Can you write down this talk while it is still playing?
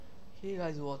Hey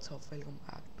guys, what's up? Welcome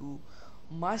back to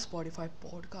my Spotify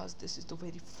podcast. This is the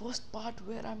very first part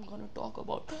where I'm gonna talk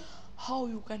about how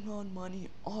you can earn money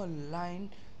online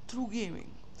through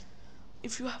gaming.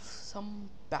 If you have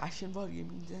some passion for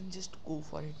gaming, then just go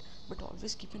for it. But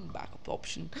always keep in backup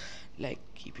option, like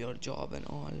keep your job and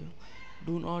all.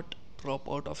 Do not drop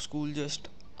out of school just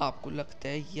आपको लगता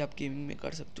है कि आप gaming में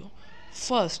कर सकते हो.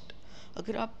 First,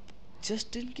 अगर आप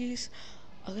जस्ट इन केस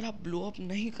अगर आप ब्लो अप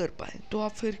नहीं कर पाए तो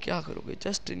आप फिर क्या करोगे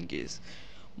just in case.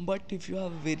 But if you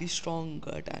have very strong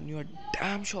gut and you are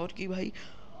damn sure कि भाई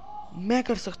मैं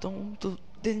कर सकता हूँ तो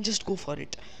then just go for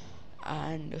it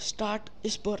and start.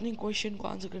 इस बर्निंग क्वेश्चन को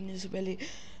आंसर करने से पहले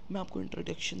मैं आपको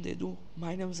इंट्रोडक्शन दे दूँ.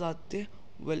 My name is Aditya.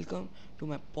 Welcome to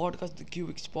my podcast the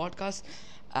Cubix podcast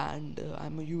and I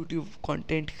am a YouTube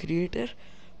content creator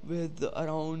with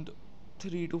around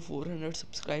 3 to 400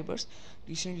 subscribers.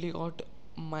 Recently got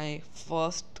my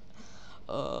first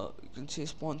you can say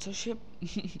sponsorship.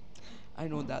 I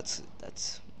know that's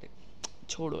like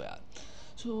छोड़ो यार.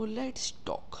 So let's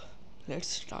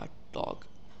start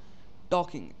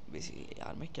talking basically.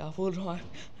 यार मैं क्या बोल रहा हूँ.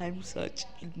 I'm such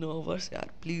nervous यार.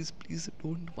 Please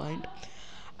don't mind.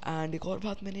 And एक और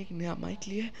बात, मैंने एक नया माइक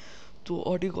लिया है तो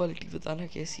ऑडियो क्वालिटी बताना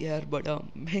कैसी है यार. बड़ा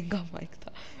महंगा माइक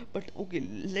था. But okay,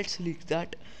 let's leave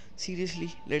that. Seriously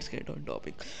let's get on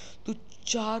topic. तो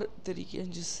 4 तरीके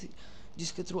हैं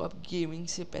जिसके थ्रू आप गेमिंग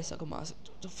से पैसा कमा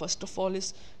सकते हो. तो first of all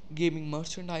is gaming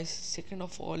merchandise. Second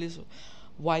of all is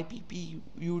YPP,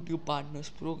 YouTube Partners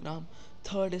Program.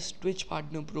 Third is Twitch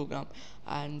Partner Program.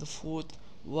 And the fourth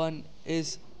one is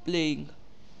playing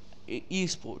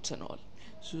esports and all.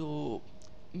 So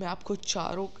मैं आपको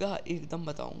चारों का एकदम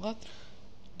बताऊंगा,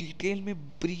 डिटेल में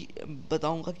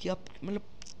बताऊंगा कि आप मतलब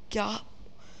क्या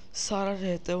सारा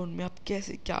रहता है उनमें, आप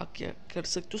कैसे क्या क्या कर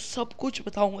सकते हो, सब कुछ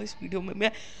बताऊंगा इस वीडियो में.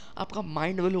 मैं आपका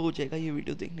माइंड ब्लो हो जाएगा ये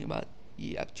वीडियो देखने के बाद.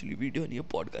 ये एक्चुअली वीडियो नहीं है,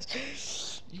 पॉडकास्ट.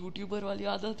 यूट्यूबर वाली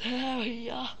आदत है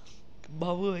भैया,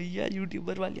 बाबू भैया,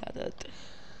 यूट्यूबर वाली आदत.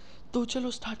 तो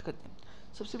चलो स्टार्ट करते हैं.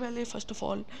 सबसे पहले first of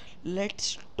all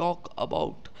let's talk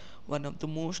about one of the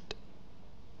most,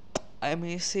 I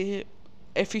may say,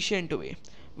 efficient way,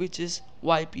 which is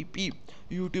YPP,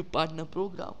 YouTube Partner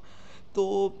Program. तो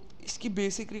इसकी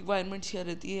बेसिक रिक्वायरमेंट्स क्या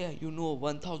रहती है?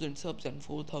 1000 subs and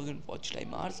 4000 watch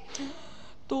time hours.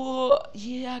 तो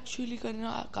ये एक्चुअली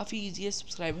करना काफ़ी ईजी है.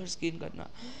 सब्सक्राइबर्स गेन करना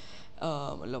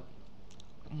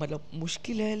मतलब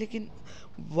मुश्किल है, लेकिन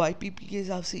YPP के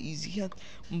हिसाब से ईजी है.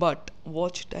 बट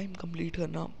वॉच टाइम कंप्लीट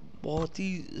करना बहुत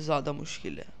ही ज़्यादा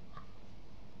मुश्किल है.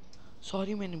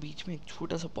 सॉरी, मैंने बीच में एक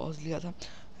छोटा सा पॉज लिया था.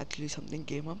 Actually something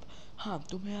came up. हाँ,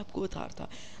 तो मैं आपको बता रहा था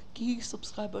कि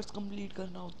सब्सक्राइबर्स कंप्लीट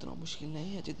करना उतना मुश्किल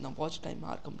नहीं है जितना वॉच टाइम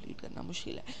आर कंप्लीट करना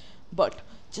मुश्किल है. बट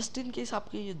जस्ट इन केस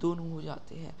आपके ये दोनों हो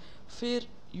जाते हैं, फिर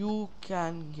you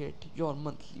can get your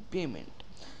monthly payment.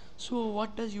 So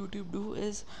what does YouTube do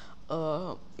is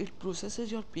it processes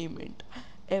your payment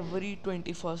every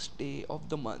 21st day of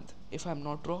the month, if I'm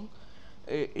not wrong.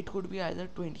 It could be either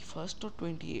 21st or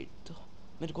 28th.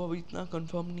 मेरे को अभी इतना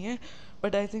confirm नहीं है,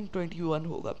 but I think 21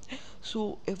 होगा.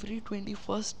 So every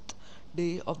 21st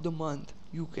day of the month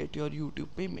you get your YouTube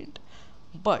payment.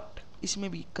 But इसमें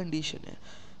भी condition है.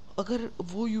 अगर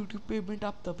वो यूट्यूब पेमेंट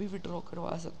आप तभी विड्रॉ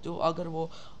करवा सकते हो अगर वो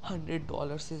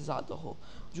 $100 से ज़्यादा हो,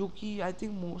 जो कि आई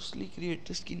थिंक मोस्टली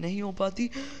क्रिएटर्स की नहीं हो पाती.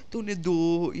 तो उन्हें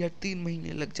 2 या 3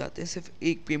 महीने लग जाते हैं सिर्फ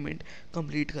एक पेमेंट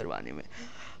कंप्लीट करवाने में.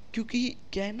 क्योंकि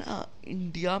क्या है ना,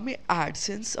 इंडिया में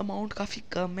एडसेंस अमाउंट काफ़ी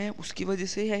कम है, उसकी वजह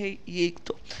से है ये एक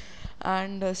तो.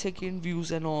 And second,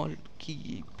 views and all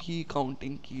की भी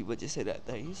काउंटिंग की वजह से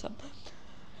रहता है ये सब.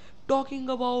 टॉकिंग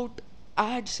अबाउट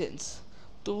एडसेंस,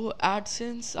 तो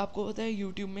एडसेंस आपको पता है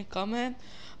यूट्यूब में कम है.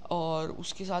 और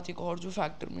उसके साथ एक और जो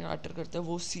फैक्टर मैटर करता है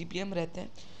वो CPM रहते हैं.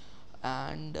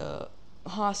 एंड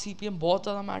हाँ, CPM बहुत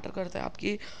ज़्यादा मैटर करता है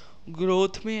आपके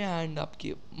ग्रोथ में एंड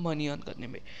आपके मनी अर्न करने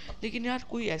में. लेकिन यार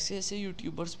कोई ऐसे ऐसे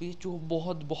यूट्यूबर्स भी जो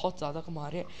बहुत बहुत ज़्यादा कमा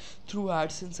रहे हैं through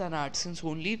AdSense and AdSense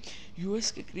only.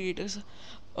 US के creators,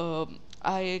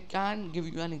 I can give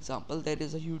you an example. There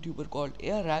is a YouTuber called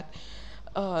Airrack.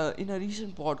 In a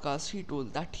recent podcast he told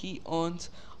that he earns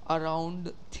around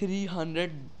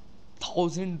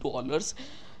 $300,000.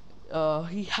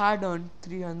 He had earned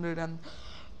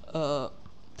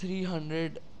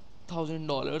 300,000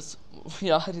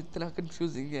 यार इतना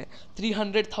confusing है.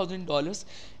 $300,000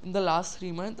 in the last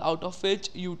 3 months, out of which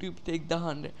YouTube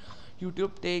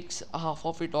takes half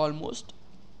of it almost.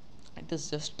 It is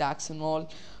just tax and all.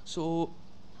 So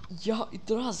यह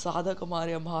इतना ज़्यादा कमा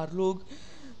रहे हैं बाहर लोग,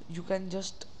 you can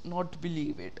just not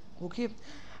believe it. Okay.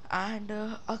 And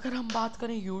अगर हम बात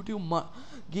करें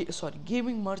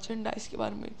गेमिंग मर्चेंडाइज के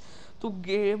बारे में, तो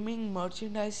गेमिंग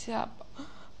मर्चेंडाइज से आप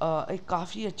एक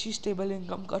काफ़ी अच्छी स्टेबल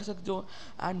इनकम कर सकते हो।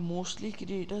 एंड मोस्टली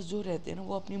क्रिएटर्स जो रहते हैं ना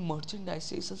वो अपनी मर्चेंडाइज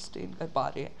से सस्टेन कर पा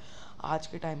रहे हैं आज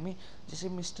के टाइम में। जैसे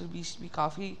मिस्टर बीस्ट भी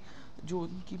काफ़ी, जो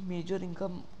उनकी मेजर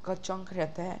इनकम का चंक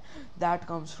रहता है that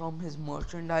comes from his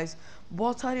merchandise.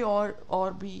 बहुत सारे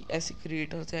और भी ऐसे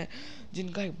क्रिएटर्स हैं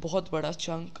जिनका एक बहुत बड़ा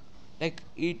चंक लाइक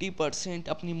 80%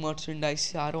 अपनी मर्चेंडाइज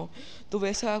से आ रहा हो। तो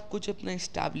वैसा आप कुछ अपना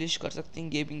इस्टेब्लिश कर सकते हैं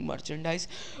gaming merchandise.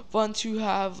 Once you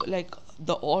have like the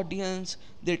audience,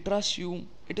 they trust you,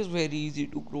 it is very easy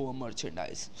to grow a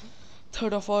merchandise.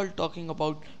 Third of all talking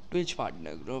about Twitch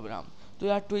partner programme. तो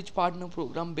यार ट्विच पार्टनर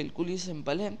प्रोग्राम बिल्कुल ही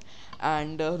simple है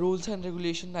and rules and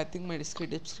regulation I think मैं इसके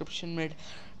description में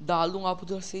डाल दूँगा। आप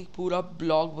उधर से एक पूरा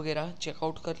ब्लॉग वगैरह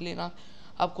चेकआउट कर लेना,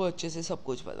 आपको अच्छे से सब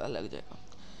कुछ पता लग जाएगा।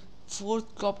 Fourth,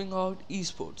 topping out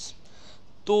esports.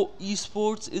 So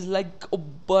esports is like a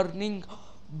burning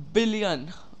billion.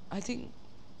 I think.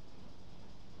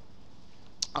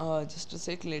 Just a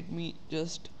sec. Let me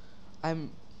just. I'm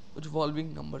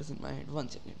revolving numbers in my head.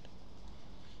 1 second.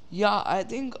 Yeah, I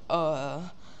think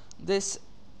this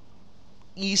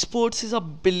esports is a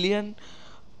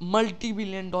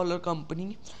multi-billion dollar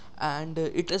company, and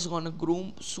it is gonna grow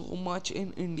so much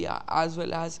in India as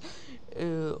well as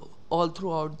all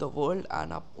throughout the world.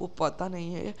 And आपको पता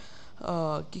नहीं है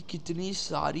कि कितनी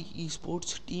सारी e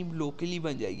sports team locally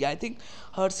बन जाएगी। I think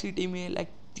her city में लाइक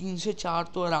 3 से 4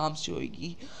 तो आराम से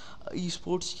होएगी ई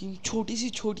स्पोर्ट्स टीम, छोटी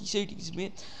छोटी सिटीज़ में।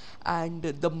 And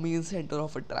the main centre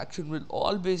of attraction will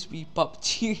always be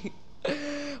PUBG.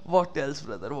 What else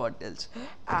brother, what else.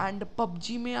 And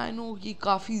PUBG में आई नो कि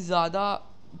काफ़ी ज़्यादा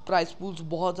प्राइस पूल्स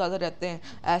बहुत ज़्यादा रहते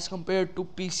हैं as compare to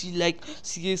PC like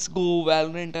CS:GO,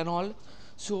 Valorant and all.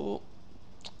 So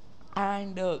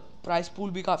and price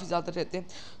pool भी काफ़ी ज़्यादा रहते हैं।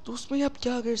 तो उसमें आप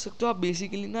क्या कर सकते हो, आप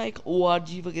बेसिकली ना एक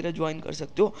ORG वगैरह ज्वाइन कर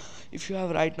सकते हो। If you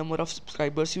have right number of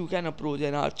subscribers you can approach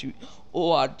N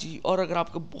ORG। और अगर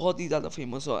आपका बहुत ही ज़्यादा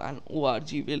फेमस हो, N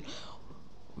ORG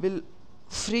will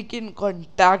freaking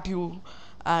contact you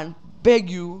and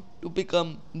beg you to become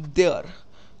their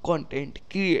content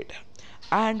creator.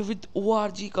 And with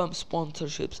ORG comes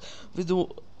sponsorships. With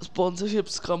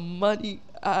sponsorships come money,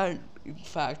 and in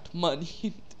fact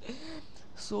money.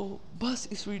 सो बस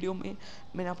इस video में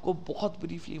मैंने आपको बहुत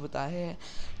ब्रीफली बताया है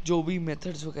जो भी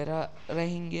मेथड्स वगैरह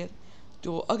रहेंगे।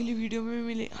 तो अगली वीडियो में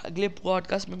मिले, अगले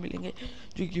पॉडकास्ट में मिलेंगे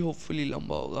जो कि होपफुली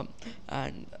लंबा होगा।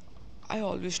 And I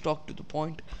always talk to the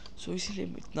point, सो इसीलिए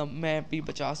इतना मैं भी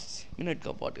 50 मिनट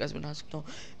का पॉडकास्ट बना सकता हूँ,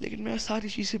 लेकिन मैं सारी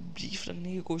चीज़ें ब्रीफ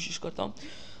रखने की कोशिश करता हूँ।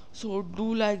 So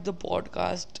do like the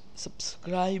podcast,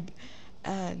 subscribe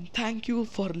and thank you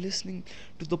for listening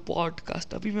to the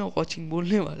podcast. अभी मैं वॉचिंग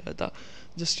बोलने वाला था,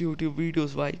 just YouTube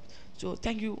videos wise. So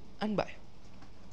thank you and bye.